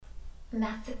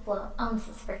Massive flow owns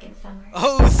this freaking summer.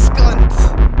 Oh, scunt!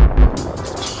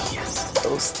 Yes.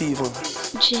 Oh, Steven.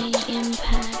 J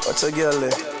Impact. What's a girl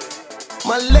there?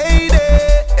 My lady,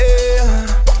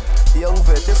 young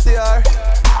vet, you see her?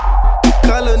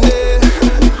 Colonel.